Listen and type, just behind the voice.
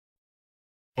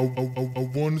I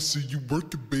wanna see you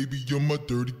work it, baby. You're my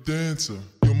dirty dancer.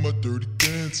 You're my dirty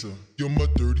dancer. You're my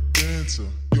dirty dancer.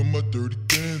 You're my dirty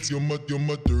dancer. You're my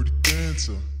dirty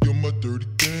dancer. You're my dirty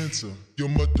dancer. You're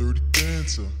my dirty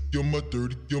dancer. You're my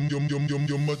dirty. You're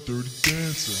my dirty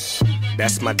dancer.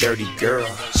 That's my dirty girl.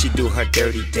 She do her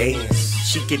dirty dance.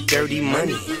 She get dirty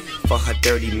money for her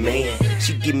dirty man.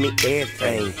 She give me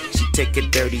everything. She take a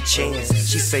dirty chance.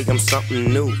 She say I'm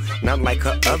something new, not like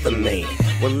her other man.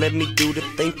 Well, let me do the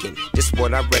thinking. This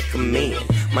what I recommend.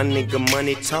 My nigga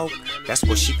money talk. That's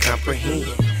what she comprehend.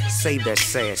 Save that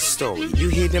sad story. You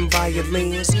hear them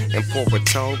violins and pour a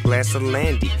tall glass of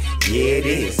Landy. Yeah, it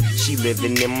is. She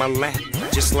living in my lap,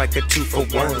 just like a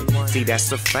 2-for-1. See,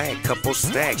 that's a fact. Couple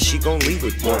stacks, she gon' leave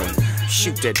with one.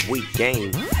 Shoot that weak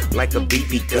game like a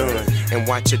BB gun and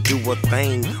watch her do her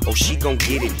thing. Oh, she gon'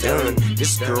 get it done.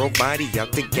 This girl body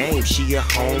out the game. She a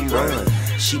home run.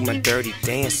 She my dirty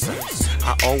dancer.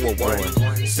 I owe her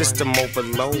one. System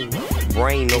overload,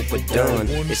 brain overdone.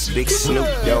 It's Big Snoop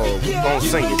Dogg. Gon'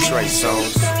 sing it, Trey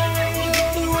Songz.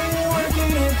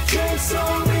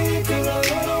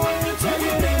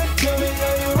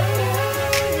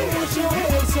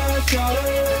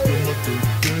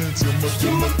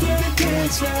 You're my dirty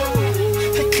dancer.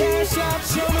 The cash out,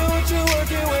 show me what you're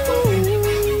working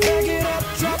with. Back it up,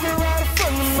 drop it right in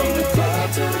front of me. From the club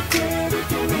to the crib, you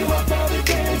can be my dirty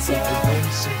dancer.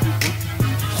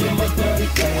 You're my dirty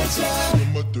dancer. You're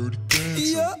my dirty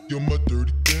dancer. You're my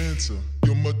dirty dancer.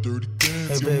 You're my dirty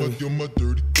dancer. Hey, baby. You're my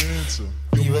dirty dancer.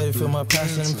 You ready for my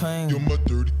passion and pain? You're my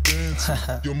dirty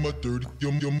dancer. You're my dirty.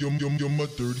 You're my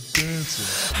dirty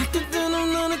dancer. I could then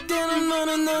I'm running,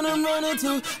 then I'm running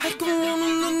too. I could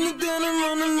run, then I'm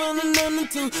running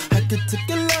too. I could take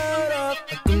a load off.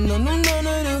 I could run, I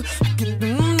could I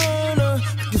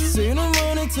could say I'm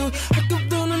running too. I could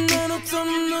do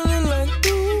something like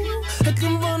you. I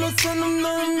could run and send them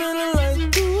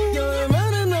like you. You're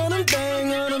running on a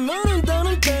bang, on a running down a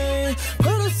bang.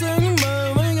 Put a singing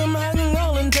mom, I'm hiding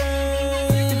all in time.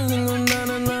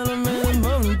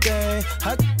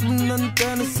 I could run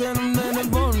down and send them in a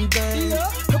one day. I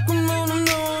could run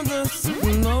on this,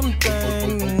 on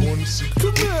thing.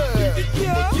 Come here,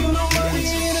 yeah. You know money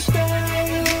ain't a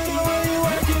thing. The way you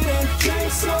work it and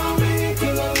drinks on me.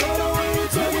 Cause I love the way you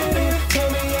talk it in. Tell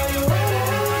me how you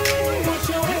ready. Put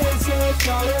your hands up,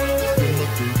 darling.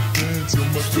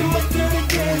 You're my dirty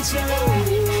dancer.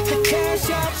 The cash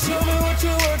out, show me what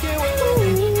you're working with.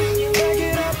 Back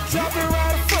it up, drop it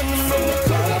right in front of me. From the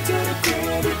club to the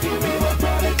crib, you can be my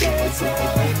dirty dancer.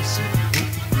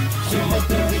 You're my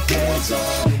dirty dancer.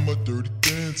 You're my dirty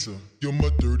dancer. You're my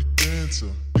dirty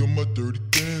dancer. You're my dirty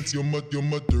dancer. You're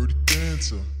my dirty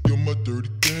dancer. You're my dirty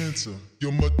dancer.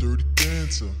 You're my dirty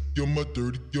dancer. You're my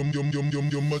dirty. You're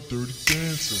my dirty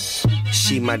dancer.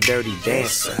 She my dirty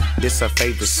dancer, this her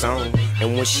favorite song.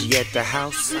 And when she at the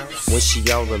house, when she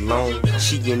all alone,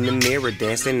 she in the mirror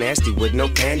dancing nasty with no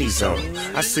panties on.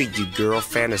 I see you, girl,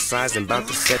 fantasizing about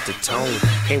to set the tone.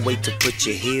 Can't wait to put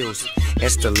your heels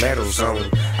and stilettos on.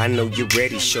 I know you're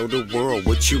ready, show the world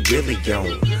what you really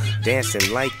on.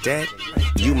 Dancing like that,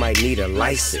 you might need a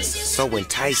license. So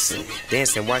enticing,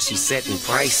 dancing while she setting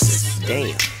prices.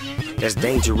 Damn, that's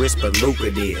dangerous but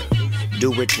lucrative.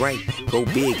 Do it right, go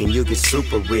big and you'll get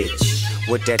super rich.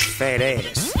 With that fat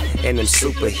ass and them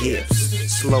super hips.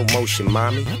 Slow motion,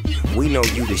 mommy, we know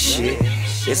you the shit.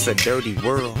 It's a dirty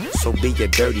world, so be a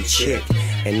dirty chick.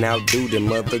 And now do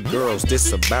them other girls,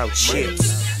 this about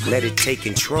chips. Let it take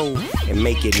control and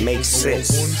make it make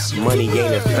sense. Money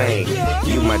ain't a thing,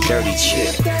 you my dirty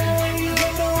chick.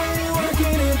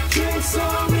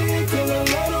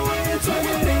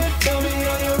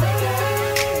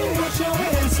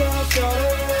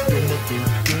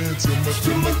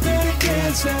 You're my dirty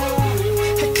dancer.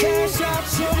 The cash out,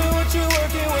 show me what you're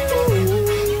working with.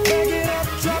 Back it up,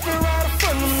 drop it right in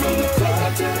front of me. From the club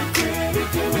to the crib, you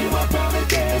can be my dirty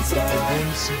dancer.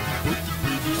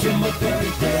 You're my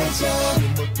dirty dancer.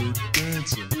 You're my dirty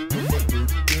dancer. You're my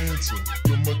dirty dancer.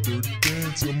 You're my dirty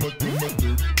dancer.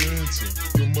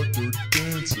 You're my dirty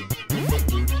dancer. You're my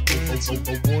dirty dancer.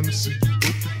 I wanna see you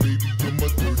work it, baby. You're my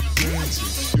dirty dancer.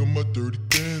 You're my dirty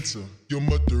dancer. You're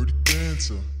my dirty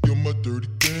dancer. You're my dirty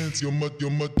dancer.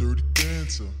 You're my dirty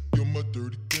dancer. You're my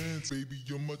dirty dancer, baby.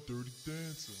 You're my dirty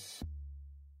dancer.